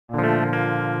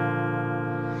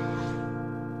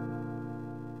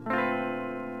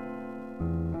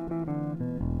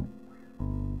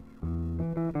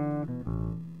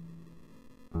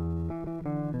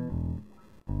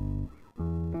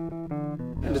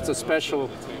it's a special,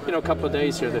 couple of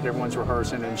days here that everyone's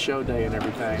rehearsing and show day and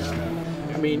everything.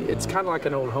 I mean, it's kind of like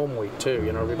an old home week too.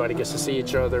 Everybody gets to see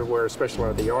each other, where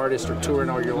especially the artists are touring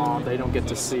all year long, they don't get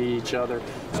to see each other.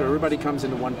 So everybody comes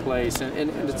into one place, and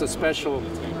it's a special,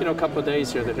 couple of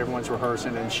days here that everyone's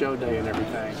rehearsing and show day and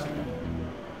everything.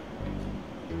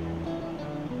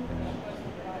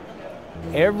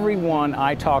 Everyone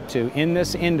I talk to in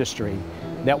this industry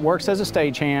that works as a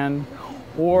stagehand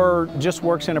or just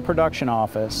works in a production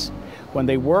office, when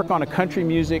they work on a country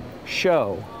music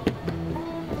show,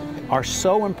 are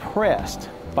so impressed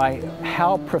by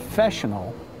how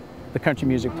professional the country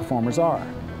music performers are.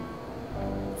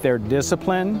 They're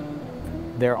disciplined,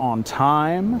 they're on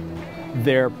time,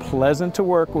 they're pleasant to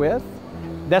work with.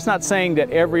 That's not saying that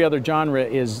every other genre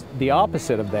is the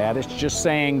opposite of that. It's just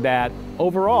saying that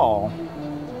overall,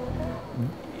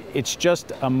 it's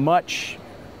just a much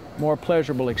more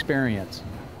pleasurable experience.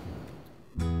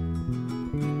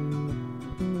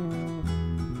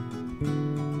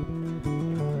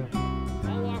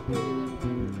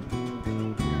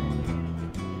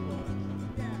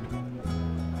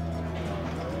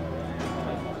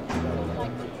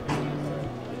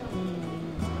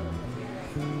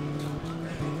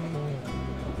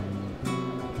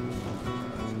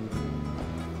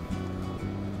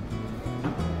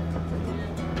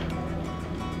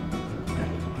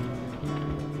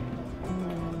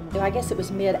 I guess it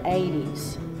was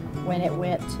mid-'80s when it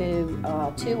went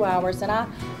to 2 hours, and I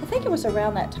think it was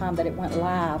around that time that it went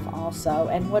live also,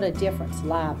 and what a difference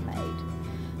live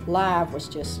made. Live was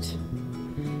just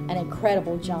an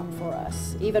incredible jump for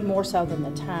us, even more so than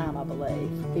the time, I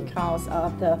believe, because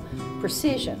of the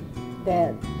precision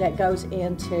that goes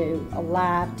into a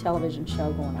live television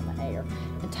show going on the air.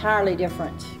 Entirely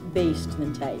different beast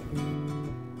than tape.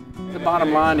 The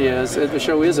bottom line is, the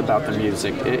show is about the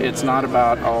music. It's not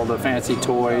about all the fancy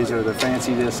toys or the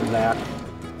fancy this and that.